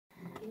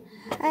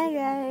Hi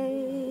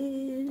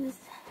guys,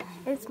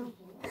 it's me,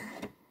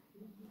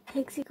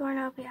 Pixie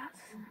Cornopias.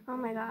 Oh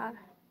my god,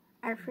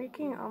 I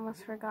freaking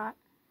almost forgot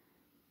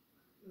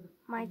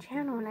my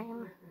channel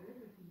name.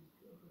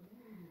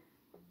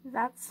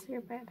 That's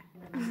stupid.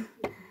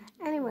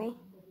 Anyway,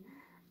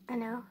 I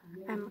know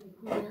I'm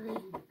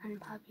really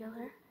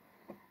unpopular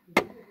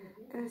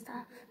and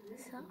stuff,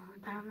 so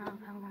I don't know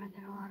if I'm gonna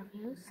get a lot of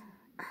views.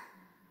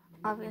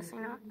 Obviously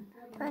not.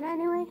 But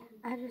anyway,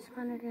 I just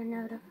wanted to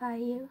notify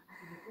you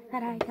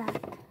that I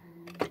got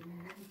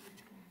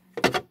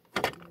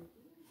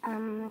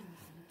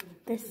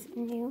this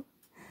new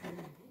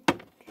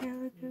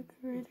Calico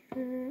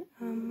critter,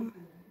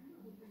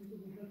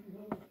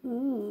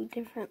 ooh,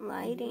 different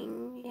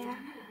lighting, yeah.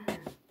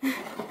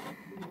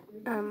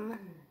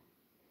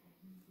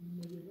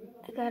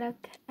 I got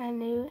a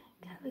new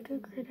Calico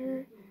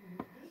critter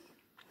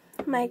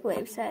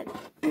microwave set.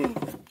 And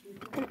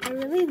I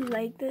really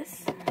like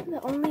this. The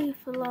only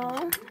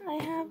flaw I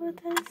have with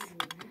this,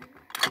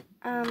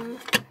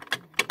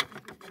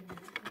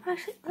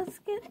 actually, let's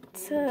get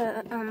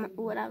to,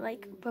 what I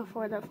like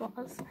before the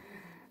flaws.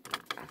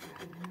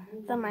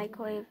 The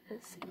microwave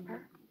is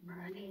super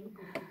pretty.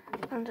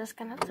 I'm just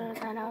gonna throw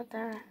that out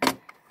there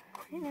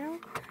right now.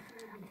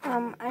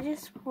 I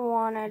just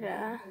wanted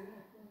to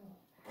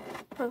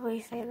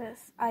quickly say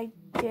this. I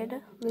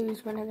did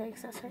lose one of the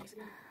accessories,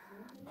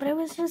 but it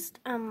was just,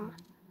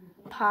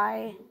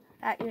 pie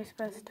that you're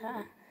supposed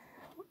to,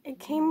 it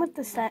came with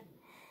the set.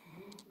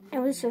 It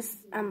was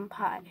just,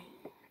 pie,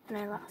 and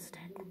I lost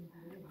it.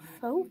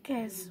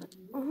 Focus.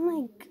 Oh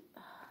my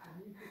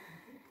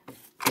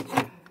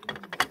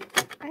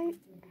god.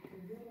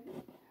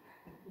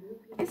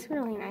 It's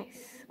really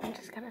nice. I'm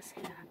just gonna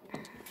say that.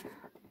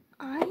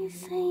 I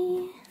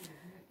say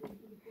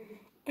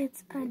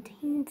it's a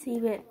teensy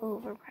bit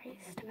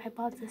overpriced. I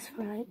bought this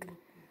for like,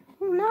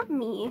 well, not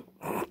me.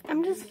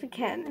 I'm just a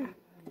kid.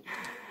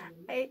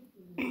 It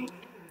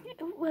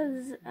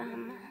was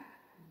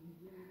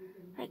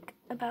like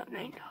about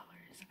 $9.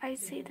 I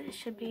say this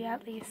should be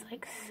at least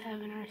like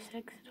 $7 or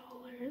 $6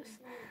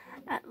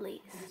 at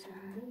least.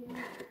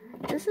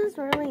 This is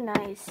really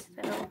nice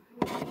though.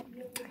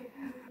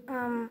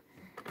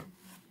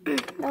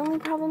 The only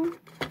problem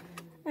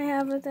I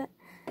have with it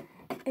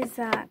is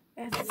that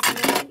it's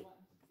really,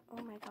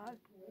 oh my god,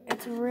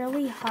 it's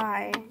really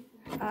high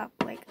up.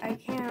 Like I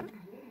can't,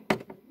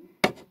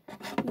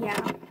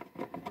 yeah.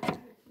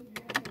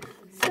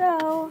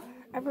 So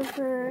I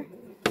prefer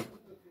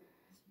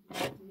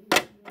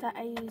that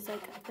I use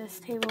like this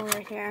table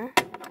right here.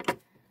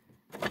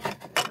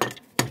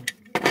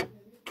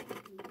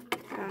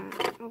 I'm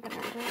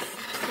gonna just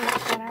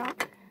switch that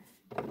out.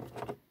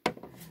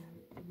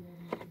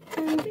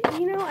 And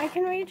you know, I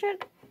can reach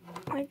it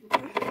like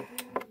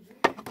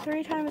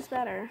 3 times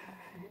better.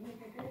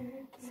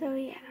 So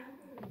yeah.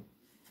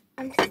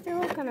 I'm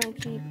still gonna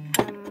keep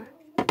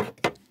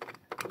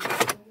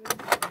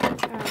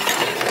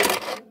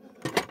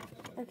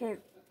okay,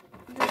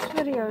 this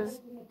video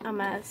is a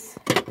mess.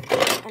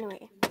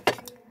 Anyway,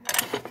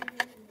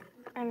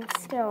 I'm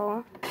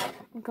still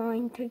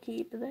going to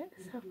keep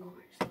this, of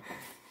course,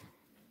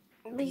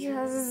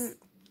 because,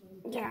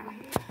 yeah,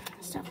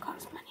 stuff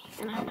costs money,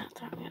 and I'm not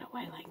throwing it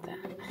away like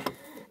that.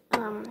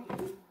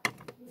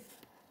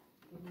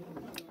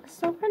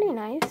 Still pretty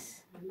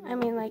nice. I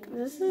mean, like,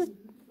 this is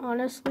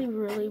honestly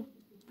really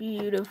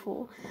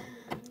beautiful.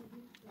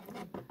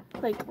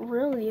 Like,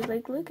 really,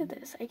 like, look at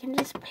this. I can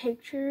just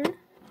picture,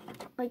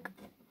 like,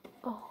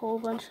 a whole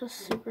bunch of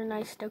super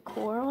nice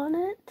decor on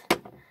it,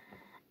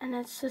 and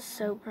it's just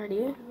so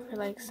pretty for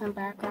like some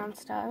background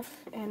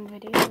stuff and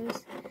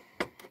videos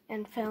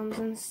and films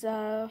and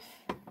stuff.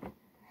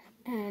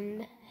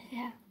 And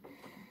yeah,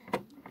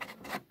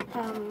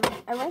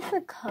 I like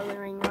the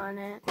coloring on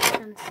it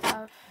and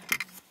stuff.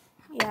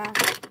 Yeah,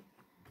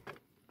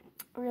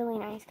 really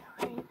nice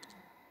coloring.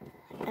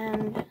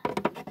 And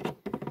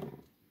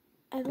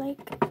I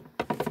like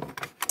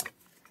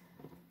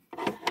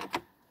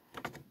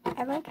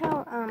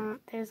how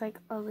there's like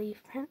a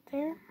leaf print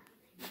there.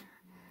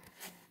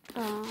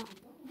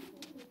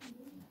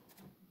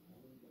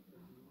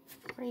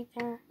 Right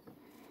there.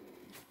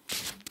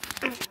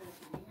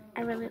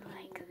 I really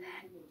like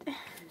that.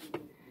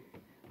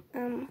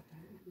 I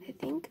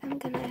think I'm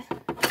gonna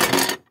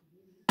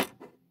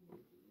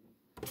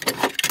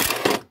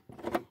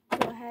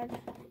go ahead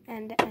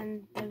and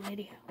end the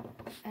video.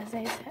 As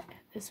I said,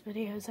 this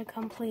video is a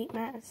complete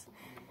mess.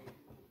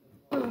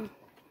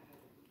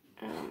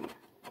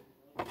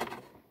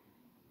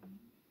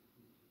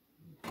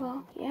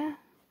 Well, yeah,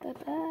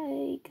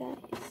 bye-bye,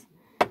 guys.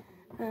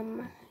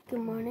 Good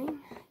morning,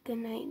 good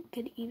night,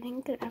 good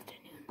evening, good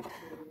afternoon,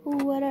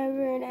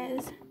 whatever it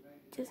is.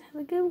 Just have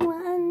a good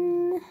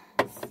one.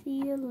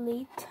 See you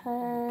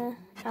later,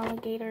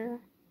 alligator.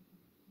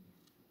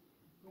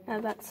 Oh,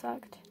 that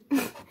sucked.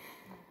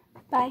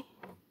 Bye.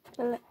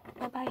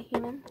 Bye-bye,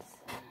 humans.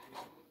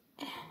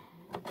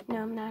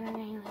 No, I'm not an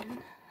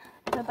alien.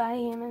 Bye-bye,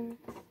 humans.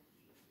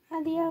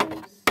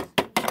 Adios.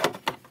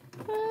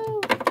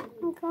 Oh,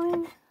 I'm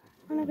going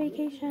on a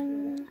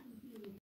vacation.